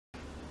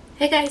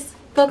Hey guys,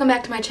 welcome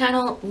back to my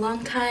channel.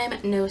 Long time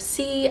no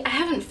see. I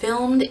haven't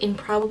filmed in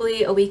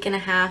probably a week and a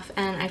half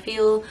and I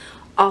feel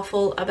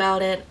awful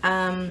about it.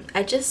 I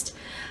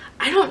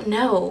don't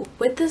know.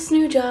 With this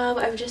new job,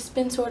 I've just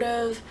been sort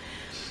of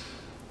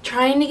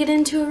trying to get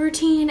into a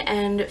routine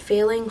and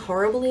failing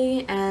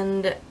horribly,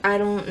 and I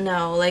don't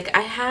know. Like,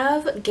 I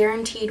have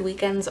guaranteed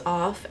weekends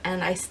off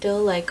and I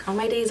still, like, on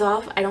my days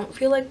off, I don't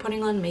feel like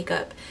putting on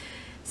makeup.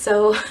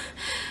 So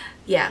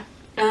yeah.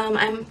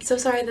 I'm so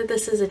sorry that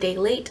this is a day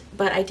late,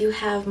 but I do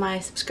have my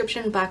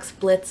Subscription Box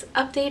Blitz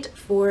update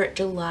for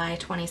July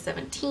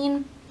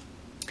 2017.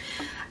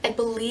 I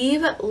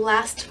believe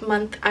last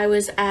month I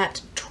was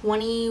at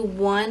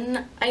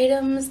 21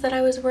 items that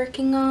I was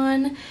working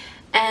on,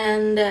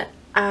 and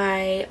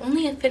I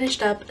only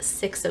finished up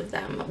 6 of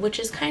them, which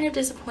is kind of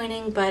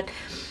disappointing, but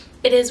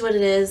it is what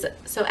it is.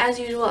 So as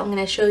usual, I'm going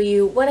to show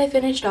you what I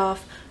finished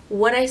off,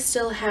 what I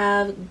still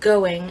have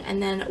going,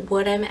 and then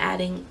what I'm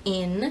adding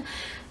in.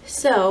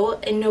 So,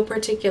 in no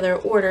particular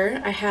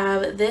order, I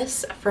have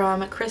this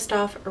from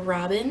Christoph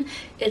Robin.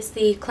 It's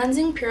the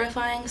Cleansing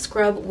Purifying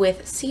Scrub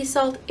with Sea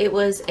Salt. It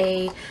was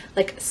a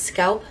like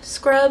scalp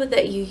scrub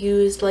that you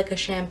used like a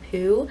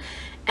shampoo,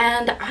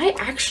 and I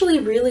actually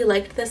really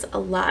liked this a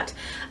lot.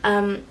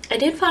 I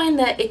did find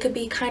that it could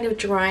be kind of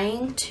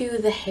drying to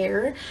the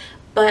hair,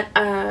 but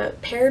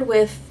paired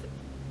with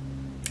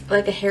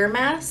like a hair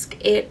mask,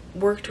 it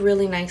worked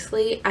really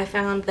nicely. I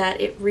found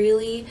that it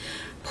really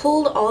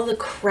pulled all the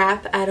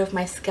crap out of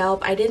my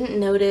scalp. I didn't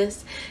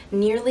notice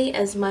nearly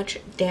as much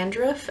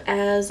dandruff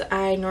as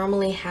I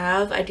normally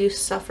have. I do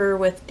suffer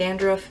with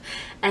dandruff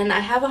and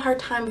I have a hard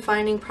time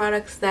finding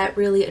products that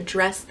really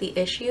address the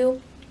issue.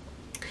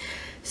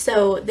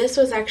 So this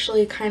was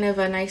actually kind of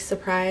a nice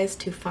surprise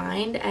to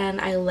find,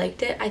 and I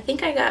liked it. I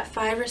think I got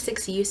 5 or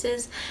 6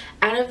 uses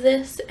out of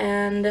this,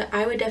 and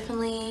I would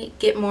definitely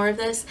get more of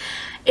this.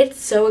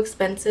 It's so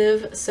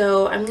expensive,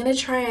 so I'm gonna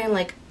try and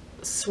like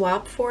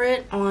swap for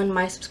it on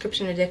my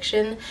subscription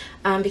addiction,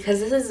 because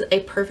this is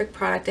a perfect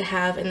product to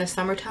have in the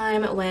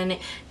summertime when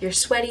you're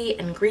sweaty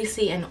and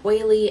greasy and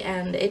oily,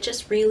 and it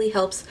just really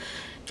helps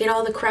get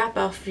all the crap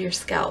off of your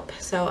scalp.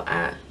 So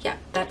yeah,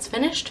 that's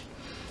finished.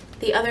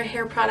 The other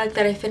hair product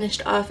that I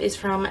finished off is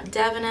from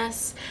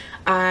Luminous.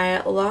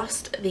 I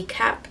lost the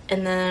cap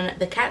and then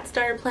the cat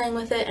started playing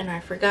with it and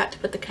I forgot to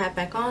put the cap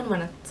back on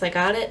once I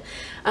got it.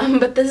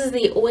 But this is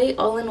the Olay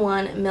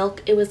All-in-One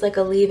Milk. It was like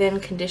a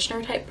leave-in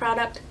conditioner type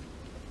product.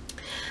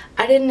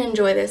 I didn't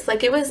enjoy this.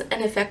 Like, it was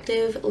an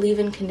effective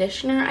leave-in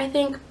conditioner, I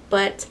think,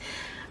 but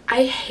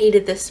I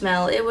hated the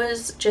smell. It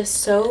was just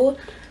so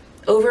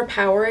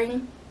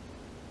overpowering.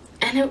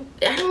 And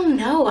I don't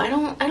know, I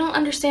don't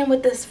understand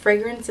what this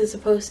fragrance is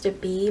supposed to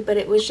be, but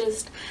it was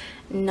just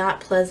not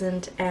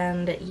pleasant,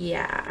 and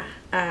yeah,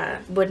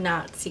 would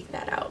not seek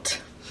that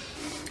out.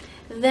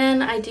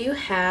 Then I do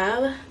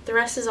have, the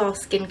rest is all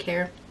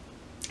skincare.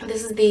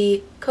 This is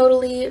the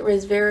Caudalie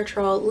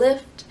Resveratrol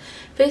Lift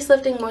Face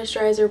Lifting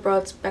Moisturizer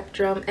Broad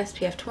Spectrum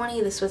SPF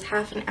 20. This was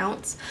half an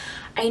ounce.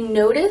 I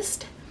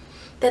noticed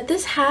that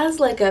this has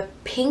like a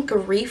pink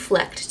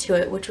reflect to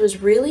it, which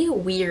was really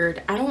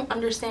weird. I don't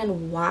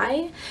understand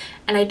why,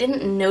 and I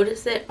didn't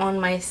notice it on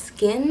my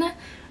skin,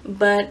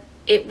 but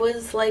it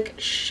was like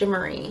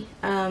shimmery.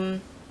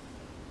 I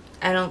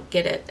don't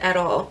get it at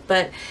all,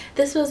 but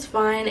this was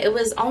fine. It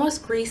was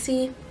almost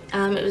greasy.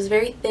 It was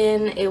very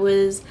thin.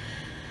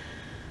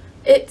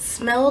 It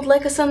smelled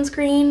like a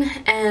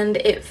sunscreen and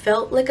it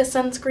felt like a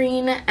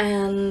sunscreen,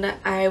 and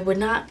I would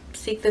not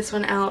seek this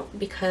one out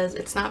because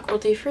it's not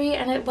cruelty free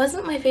and it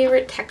wasn't my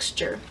favorite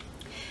texture.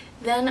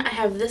 Then I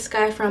have this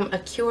guy from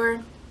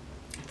Acure.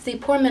 It's the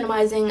Pore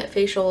Minimizing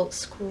Facial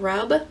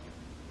Scrub.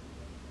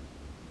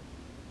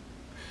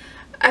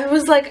 I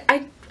was like,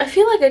 I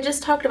feel like I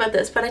just talked about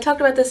this, but I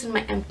talked about this in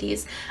my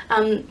empties.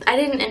 I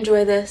didn't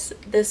enjoy this.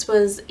 This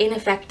was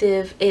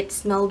ineffective. It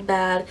smelled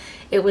bad.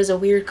 It was a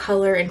weird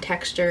color and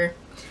texture.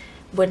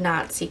 Would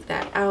not seek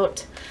that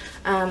out.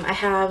 I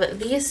have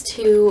these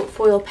 2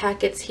 foil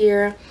packets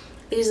here.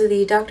 These are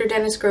the Dr.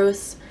 Dennis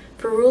Gross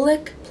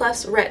Ferulic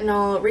plus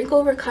Retinol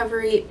Wrinkle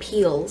Recovery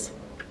Peels.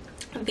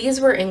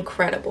 These were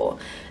incredible.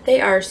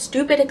 They are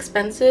stupid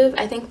expensive.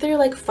 I think they're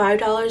like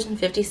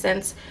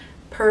 $5.50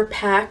 per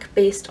pack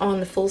based on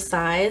the full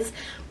size,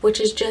 which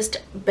is just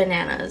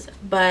bananas.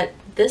 But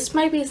this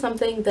might be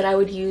something that I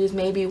would use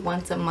maybe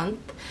once a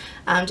month,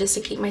 just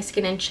to keep my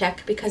skin in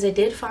check, because I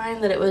did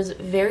find that it was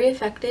very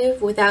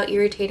effective without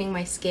irritating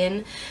my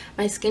skin.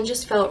 My skin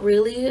just felt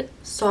really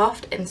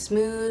soft and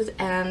smooth,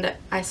 and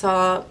I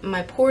saw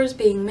my pores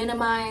being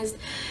minimized.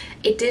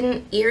 It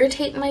didn't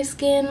irritate my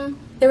skin.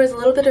 There was a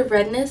little bit of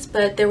redness,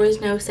 but there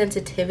was no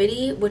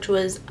sensitivity, which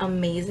was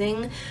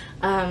amazing,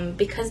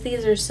 because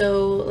these are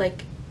so,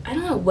 like, I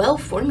don't know, well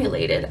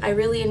formulated. I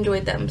really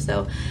enjoyed them,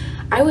 so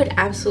I would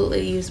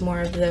absolutely use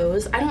more of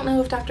those. I don't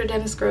know if Dr.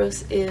 Dennis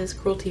Gross is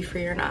cruelty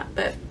free or not,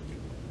 but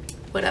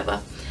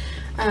whatever.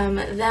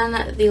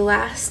 Then the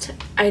last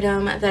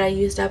item that I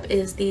used up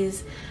is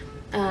these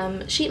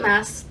sheet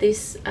masks,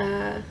 these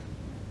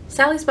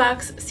Sally's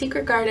Box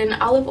Secret Garden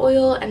Olive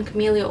Oil and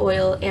Camellia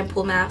Oil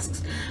Ampoule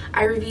Masks.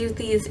 I reviewed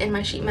these in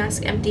my sheet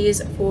mask empties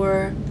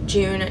for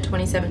June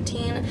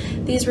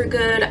 2017. These were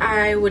good.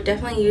 I would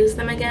definitely use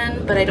them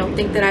again, but I don't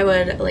think that I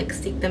would like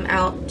seek them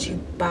out to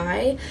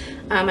buy.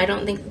 I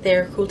don't think that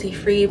they're cruelty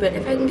free, but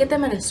if I can get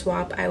them in a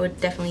swap, I would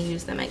definitely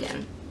use them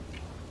again.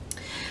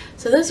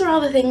 So those are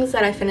all the things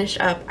that I finished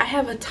up. I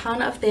have a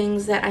ton of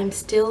things that I'm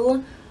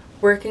still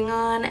working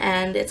on,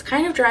 and it's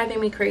kind of driving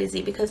me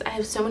crazy because I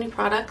have so many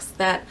products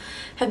that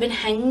have been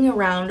hanging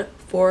around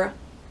for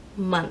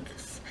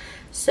months.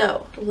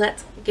 So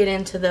let's get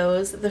into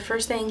those. The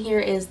first thing here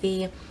is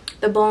the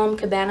TheBalm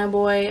Cabana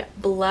Boy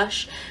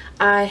blush.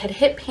 I had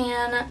hit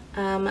pan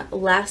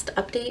last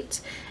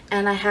update,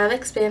 and I have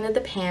expanded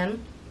the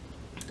pan.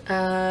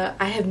 I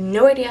have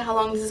no idea how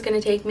long this is going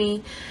to take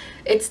me.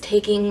 It's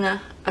taking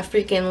a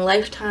freaking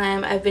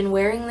lifetime. I've been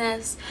wearing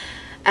this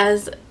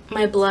as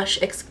my blush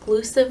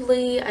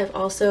exclusively. I've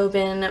also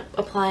been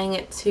applying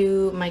it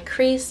to my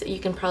crease. You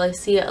can probably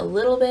see it a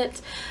little bit,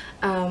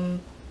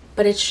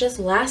 but it's just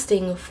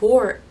lasting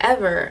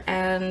forever.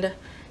 And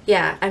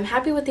yeah, I'm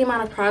happy with the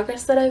amount of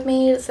progress that I've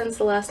made since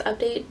the last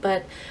update,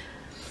 but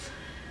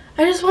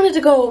I just wanted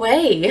to go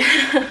away.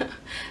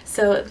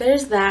 So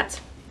there's that.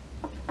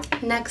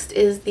 Next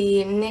is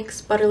the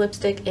NYX Butter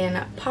Lipstick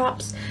in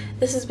Pops.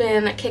 This has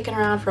been kicking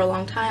around for a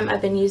long time.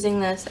 I've been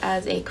using this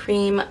as a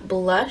cream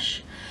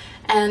blush,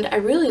 and I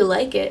really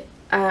like it.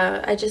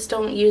 I just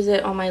don't use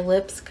it on my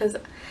lips because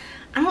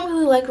I don't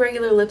really like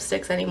regular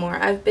lipsticks anymore.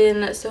 I've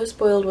been so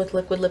spoiled with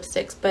liquid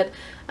lipsticks, but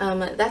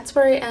that's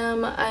where I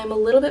am. I'm a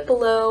little bit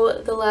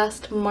below the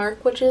last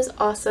mark, which is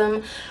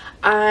awesome.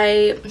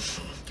 I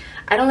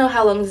don't know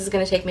how long this is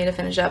going to take me to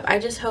finish up. I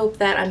just hope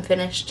that I'm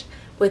finished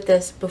with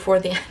this before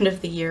the end of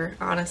the year,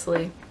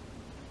 honestly.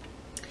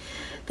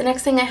 The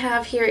next thing I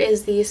have here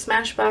is the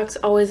Smashbox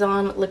Always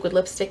On Liquid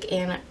Lipstick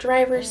in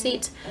Driver's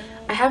Seat.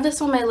 I have this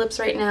on my lips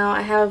right now.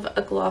 I have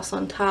a gloss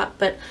on top,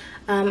 but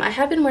I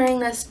have been wearing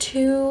this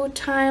 2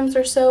 times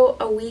or so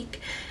a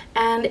week,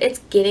 and it's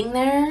getting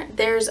there.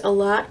 There's a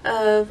lot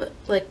of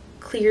like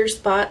clear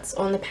spots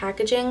on the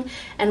packaging,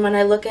 and when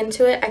I look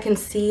into it I can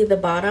see the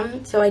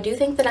bottom, so I do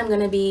think that I'm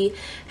going to be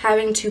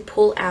having to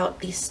pull out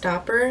the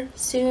stopper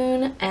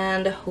soon,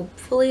 and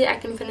hopefully I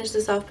can finish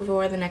this off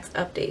before the next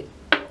update.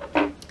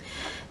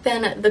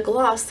 Then the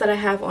gloss that I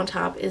have on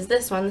top is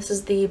this one. This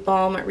is the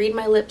Balm Read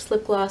My Lips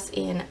Lip Gloss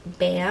in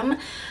Bam.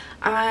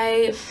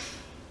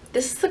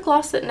 This is the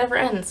gloss that never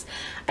ends.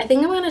 I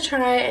think I'm going to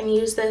try and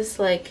use this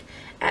like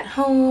at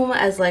home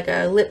as like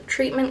a lip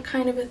treatment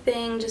kind of a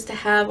thing, just to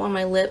have on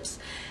my lips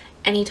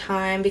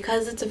anytime,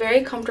 because it's a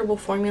very comfortable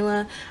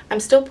formula. I'm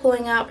still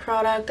pulling out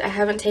product. I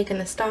haven't taken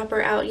the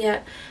stopper out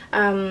yet.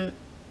 I'm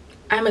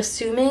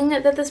assuming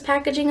that this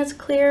packaging is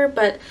clear,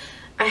 but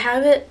I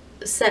have it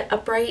set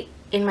upright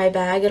in my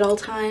bag at all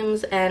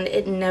times and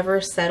it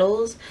never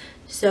settles,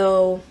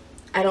 so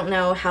I don't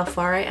know how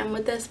far I am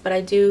with this, but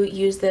I do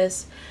use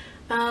this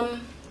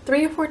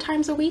 3 or 4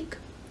 times a week,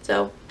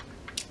 so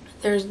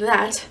there's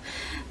that.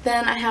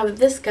 Then I have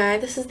this guy.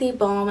 This is the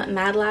Balm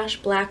Mad Lash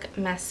Black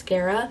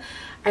Mascara.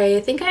 I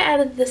think I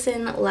added this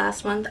in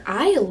last month.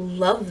 I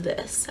love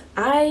this.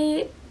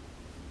 I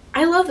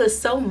love this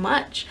so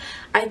much.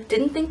 I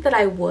didn't think that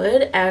I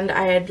would, and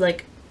I had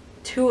like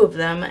 2 of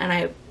them and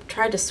I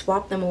tried to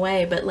swap them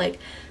away, but like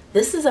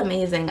this is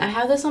amazing. I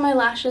have this on my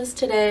lashes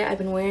today. I've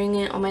been wearing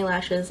it on my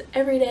lashes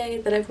every day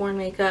that I've worn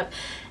makeup,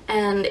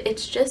 and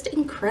it's just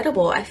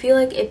incredible. I feel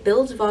like it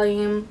builds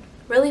volume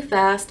really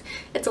fast.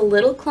 It's a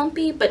little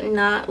clumpy, but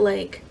not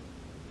like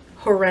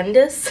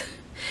horrendous.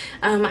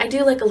 I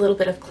do like a little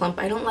bit of clump.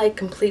 I don't like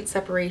complete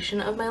separation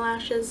of my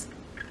lashes,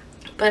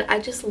 but I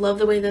just love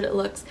the way that it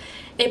looks.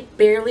 It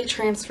barely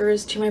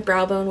transfers to my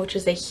brow bone, which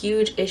is a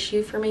huge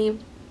issue for me.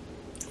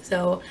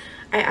 So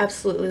I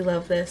absolutely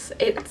love this.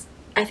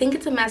 I think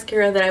it's a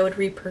mascara that I would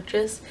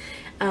repurchase.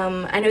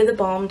 I know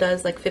TheBalm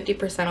does like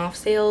 50% off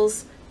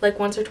sales like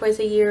once or twice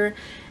a year,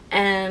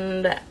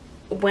 and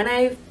when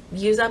I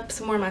use up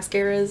some more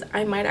mascaras,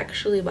 I might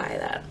actually buy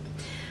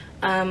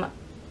that.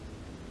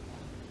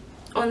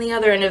 On the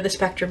other end of the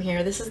spectrum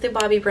here, this is the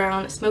Bobbi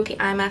Brown Smoky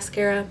Eye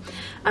Mascara.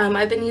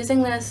 I've been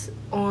using this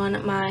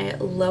on my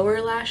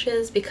lower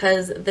lashes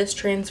because this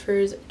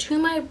transfers to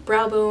my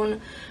brow bone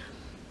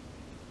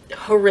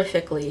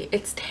horrifically.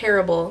 It's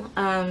terrible,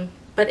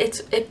 but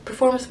it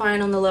performs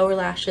fine on the lower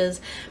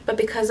lashes, but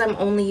because I'm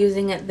only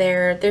using it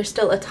there, there's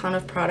still a ton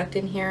of product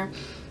in here.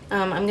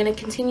 I'm going to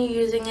continue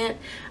using it.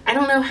 I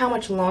don't know how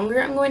much longer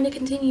I'm going to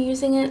continue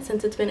using it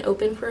since it's been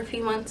open for a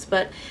few months,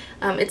 but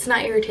it's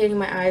not irritating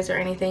my eyes or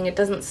anything. It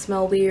doesn't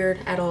smell weird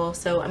at all,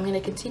 so I'm going to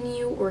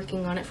continue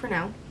working on it for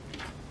now.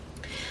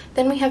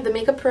 Then we have the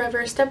Makeup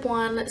Forever Step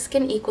 1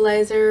 Skin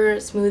Equalizer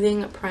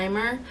Smoothing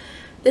Primer.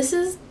 This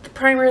is the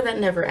primer that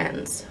never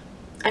ends.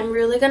 I'm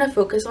really going to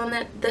focus on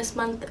it this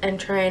month and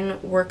try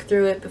and work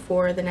through it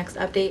before the next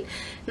update.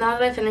 Now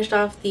that I finished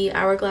off the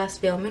Hourglass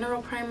Veil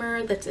Mineral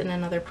Primer that's in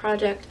another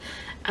project,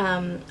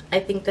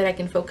 I think that I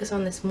can focus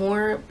on this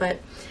more,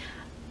 but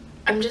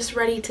I'm just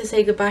ready to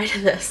say goodbye to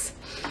this.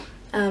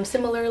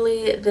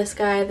 Similarly, this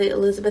guy, the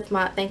Elizabeth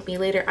Mott Thank Me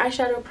Later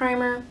eyeshadow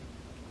primer.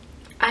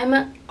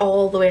 I'm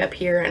all the way up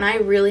here and I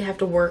really have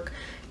to work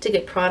to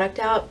get product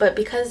out, but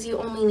because you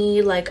only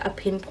need like a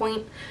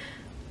pinpoint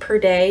per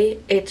day,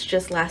 it's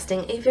just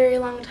lasting a very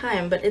long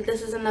time. But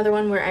this is another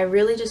one where I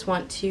really just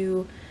want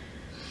to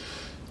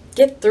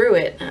get through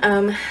it.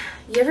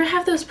 You ever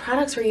have those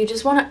products where you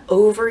just want to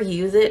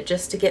overuse it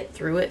just to get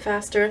through it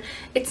faster?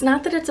 It's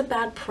not that it's a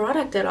bad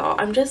product at all,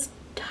 I'm just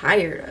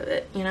tired of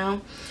it, you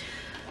know?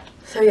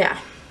 So yeah.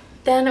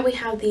 Then we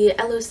have the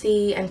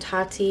LOC and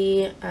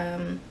Tati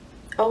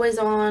Always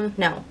On,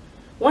 no,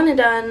 One and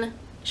Done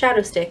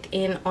Shadow Stick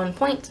in On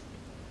Point.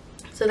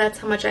 So that's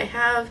how much I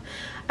have.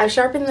 I've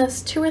sharpened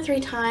this 2 or 3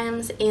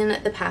 times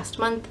in the past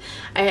month.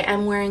 I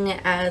am wearing it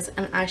as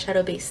an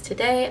eyeshadow base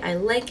today. I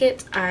like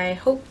it. I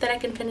hope that I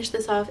can finish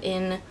this off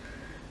in,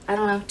 I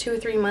don't know, 2 or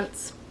 3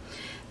 months.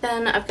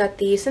 Then I've got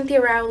the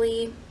Cynthia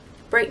Rowley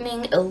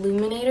Brightening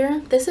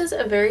Illuminator. This is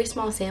a very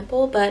small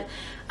sample, but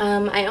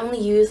I only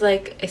use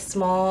like a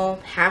small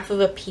half of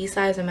a pea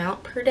size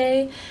amount per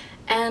day,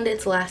 and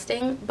it's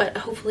lasting, but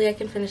hopefully I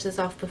can finish this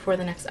off before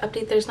the next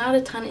update. There's not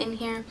a ton in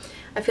here.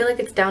 I feel like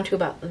it's down to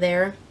about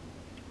there.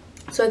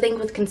 So I think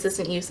with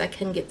consistent use I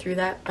can get through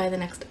that by the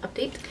next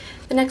update.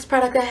 The next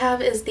product I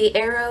have is the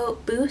Aero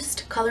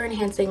Boost Color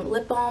Enhancing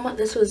Lip Balm.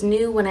 This was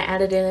new when I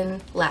added it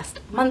in last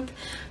month,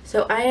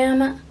 so I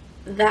am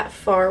that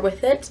far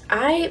with it.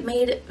 I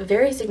made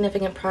very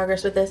significant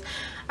progress with this.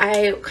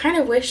 I kind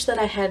of wish that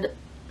I had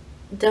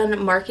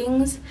done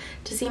markings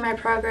to see my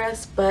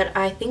progress, but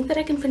I think that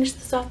I can finish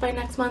this off by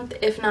next month.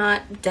 If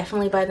not,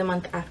 definitely by the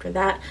month after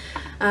that.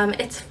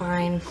 It's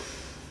fine.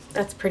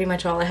 That's pretty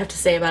much all I have to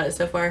say about it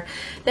so far.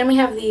 Then we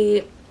have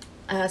the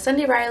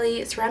Sunday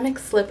Riley Ceramic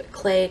Slip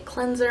Clay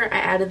Cleanser. I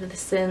added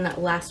this in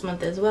last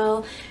month as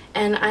well,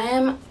 and I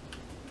am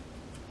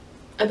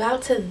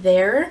about to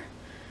there.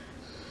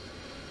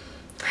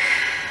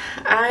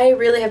 I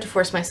really have to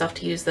force myself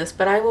to use this,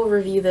 but I will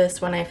review this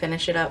when I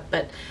finish it up,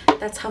 but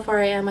that's how far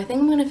I am. I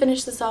think I'm going to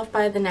finish this off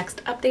by the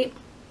next update.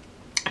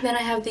 Then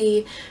I have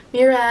the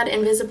Murad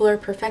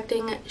Invisiblur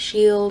Perfecting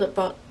Shield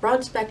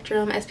Broad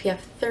Spectrum SPF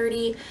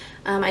 30.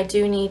 I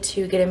do need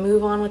to get a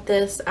move on with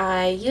this.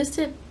 I used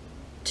it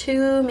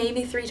 2,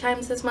 maybe 3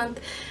 times this month,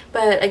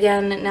 but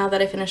again, now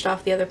that I finished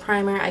off the other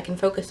primer, I can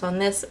focus on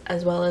this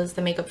as well as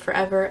the Makeup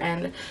Forever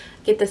and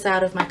get this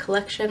out of my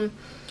collection.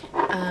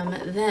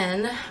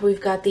 Then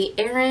we've got the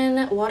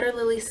Erin Water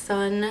Lily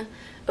Sun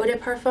Eau de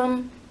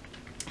Parfum.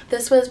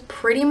 This was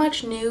pretty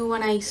much new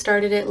when I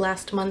started it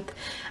last month.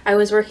 I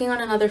was working on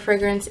another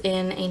fragrance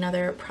in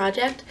another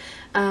project,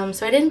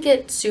 so I didn't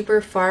get super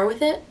far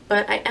with it,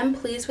 but I am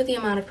pleased with the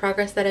amount of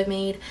progress that I've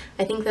made.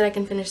 I think that I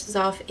can finish this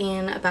off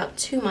in about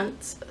 2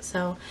 months,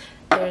 so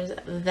there's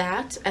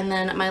that. And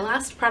then my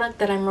last product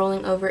that I'm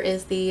rolling over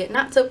is the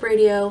Not Soap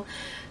Radio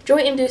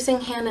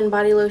Joy-Inducing Hand and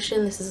Body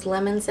Lotion. This is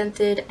lemon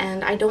scented,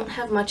 and I don't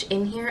have much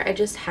in here. I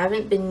just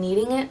haven't been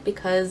needing it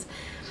because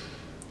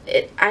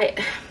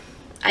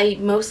I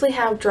mostly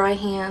have dry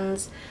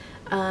hands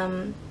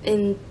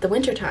in the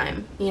winter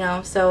time, you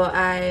know, so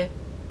I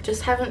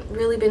just haven't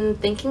really been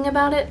thinking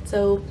about it,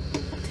 so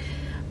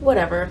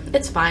whatever,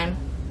 it's fine.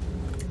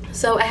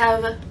 So I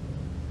have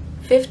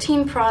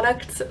 15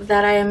 products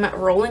that I am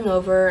rolling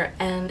over,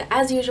 and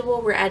as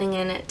usual we're adding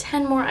in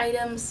 10 more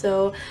items,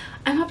 so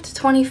I'm up to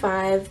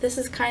 25. This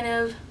is kind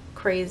of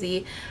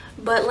crazy,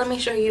 but let me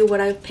show you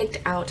what I've picked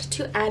out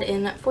to add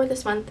in for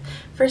this month.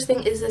 First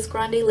thing is this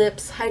Grande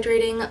Lips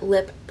Hydrating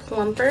Lip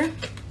Plumper.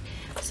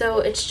 So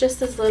it's just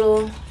this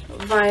little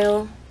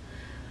vial.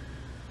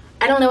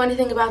 I don't know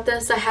anything about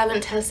this. I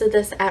haven't tested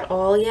this at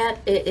all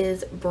yet. It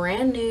is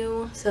brand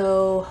new,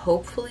 so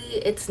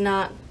hopefully it's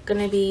not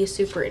gonna be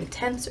super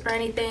intense or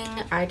anything.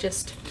 I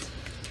just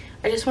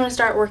want to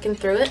start working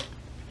through it.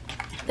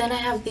 Then I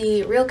have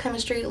the Real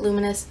Chemistry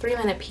Luminous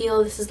 3-Minute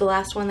Peel. This is the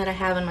last one that I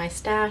have in my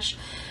stash.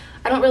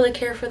 I don't really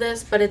care for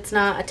this, but it's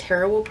not a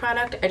terrible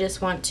product. I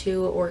just want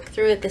to work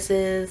through it. This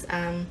is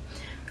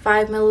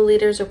 5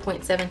 milliliters or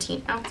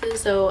 0.17 ounces,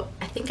 so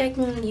I think I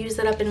can use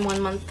that up in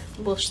 1 month.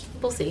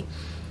 We'll see.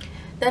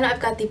 Then I've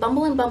got the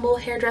Bumble & Bumble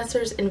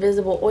Hairdresser's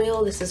Invisible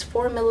Oil. This is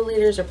 4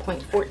 milliliters or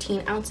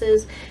 0.14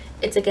 ounces.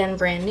 It's again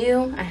brand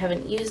new. I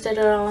haven't used it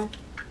at all.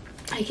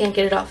 I can't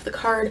get it off the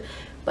card,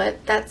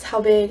 but that's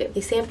how big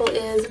the sample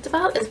is. It's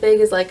about as big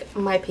as like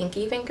my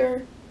pinky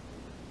finger.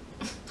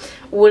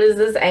 What is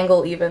this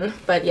angle even?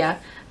 But yeah,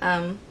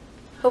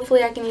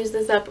 hopefully I can use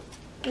this up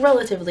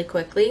relatively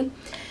quickly.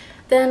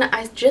 Then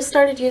I just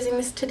started using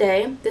this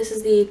today. This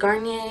is the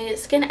Garnier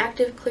Skin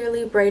Active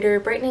Clearly Brighter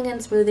Brightening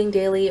and Smoothing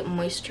Daily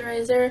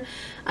Moisturizer.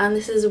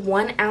 This is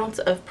 1 ounce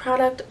of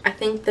product. I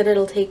think that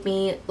it'll take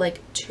me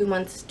like 2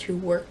 months to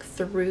work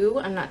through.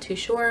 I'm not too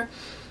sure.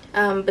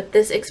 But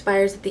this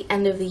expires at the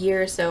end of the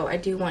year, so I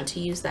do want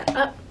to use that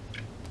up.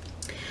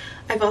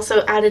 I've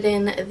also added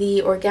in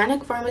the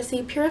Organic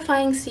Pharmacy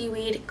Purifying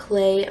Seaweed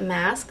Clay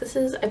Mask. This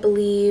is, I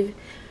believe,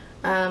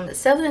 7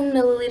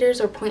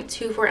 milliliters or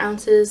 0.24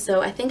 ounces,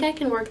 so I think I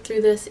can work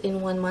through this in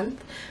 1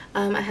 month.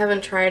 I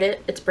haven't tried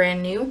it. It's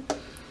brand new.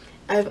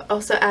 I've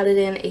also added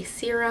in a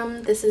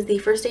serum. This is the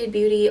First Aid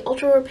Beauty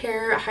Ultra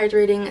Repair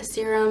Hydrating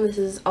Serum. This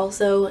is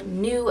also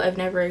new. I've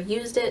never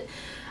used it.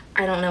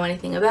 I don't know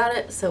anything about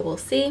it, so we'll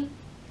see.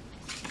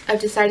 I've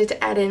decided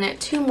to add in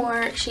 2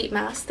 more sheet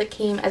masks that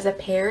came as a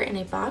pair in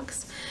a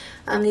box.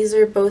 These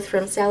are both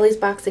from Sally's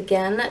box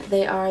again.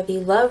 They are the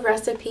Love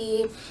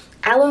Recipe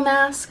Aloe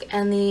Mask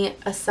and the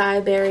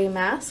Acai Berry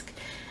Mask.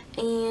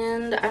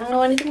 And I don't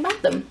know anything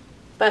about them.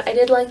 But I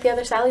did like the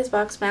other Sally's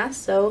box mask,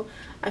 so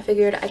I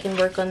figured I can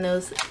work on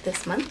those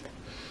this month.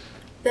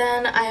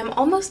 Then I am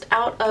almost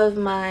out of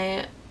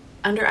my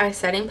under eye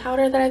setting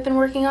powder that I've been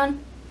working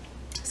on.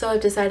 So I've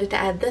decided to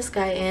add this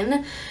guy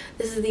in.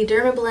 This is the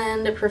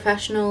Dermablend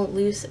Professional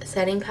Loose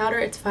Setting Powder.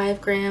 It's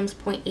 5 grams,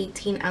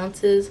 0.18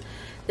 ounces.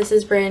 This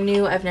is brand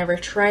new. I've never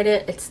tried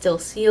it. It's still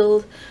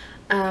sealed.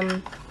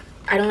 I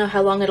don't know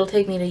how long it'll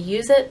take me to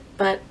use it,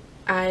 but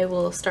I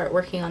will start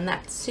working on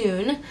that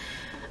soon.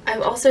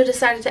 I've also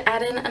decided to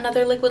add in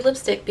another liquid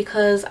lipstick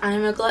because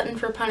I'm a glutton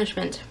for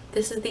punishment.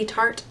 This is the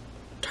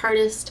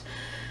Tarteist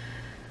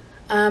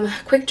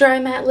Quick Dry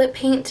Matte Lip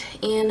Paint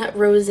in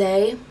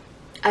Rosé.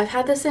 I've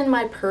had this in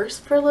my purse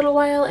for a little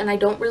while and I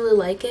don't really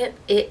like it.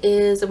 It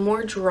is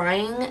more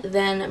drying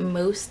than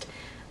most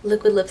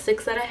liquid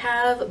lipsticks that I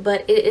have,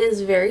 but it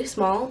is very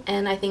small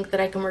and I think that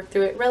I can work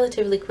through it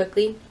relatively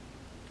quickly.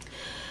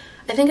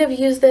 I think I've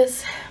used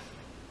this,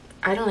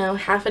 I don't know,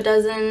 half a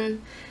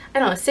dozen, I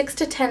don't know, 6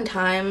 to 10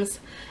 times,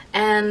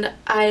 and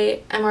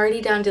I am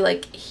already down to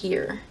like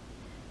here.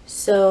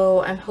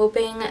 So I'm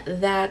hoping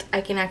that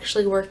I can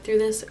actually work through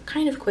this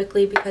kind of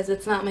quickly because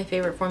it's not my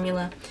favorite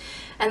formula.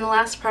 And the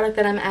last product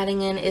that I'm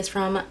adding in is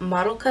from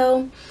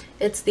Co.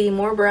 It's the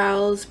More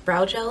Brows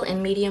Brow Gel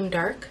in Medium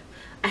Dark.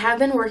 I have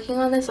been working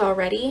on this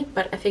already,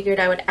 but I figured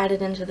I would add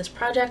it into this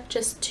project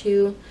just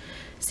to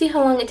see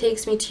how long it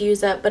takes me to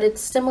use up, but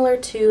it's similar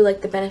to like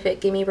the Benefit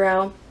Gimme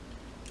Brow.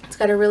 It's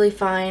got a really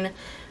fine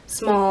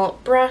small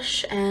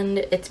brush and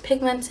it's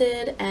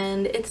pigmented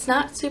and it's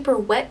not super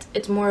wet.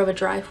 It's more of a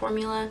dry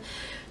formula.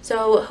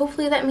 So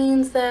hopefully that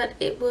means that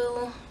it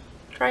will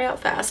dry out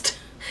fast.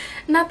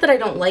 Not that I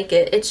don't like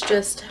it, it's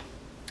just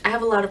I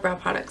have a lot of brow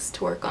products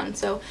to work on.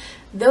 So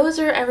those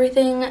are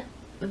everything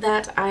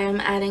that I am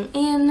adding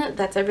in.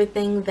 That's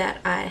everything that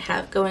I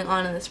have going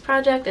on in this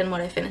project and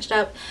what I finished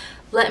up.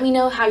 Let me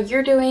know how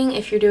you're doing,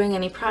 if you're doing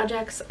any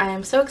projects. I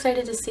am so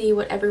excited to see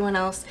what everyone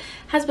else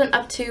has been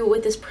up to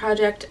with this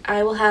project.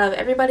 I will have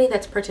everybody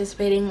that's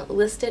participating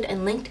listed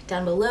and linked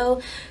down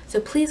below, so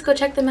please go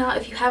check them out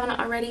if you haven't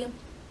already.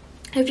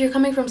 If you're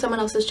coming from someone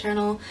else's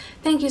channel,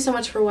 thank you so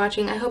much for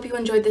watching. I hope you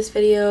enjoyed this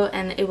video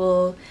and it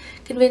will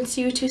convince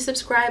you to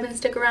subscribe and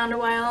stick around a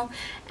while.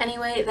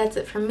 Anyway, that's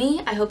it from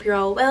me. I hope you're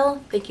all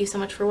well. Thank you so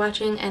much for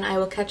watching and I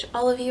will catch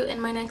all of you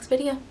in my next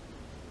video.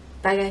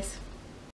 Bye guys.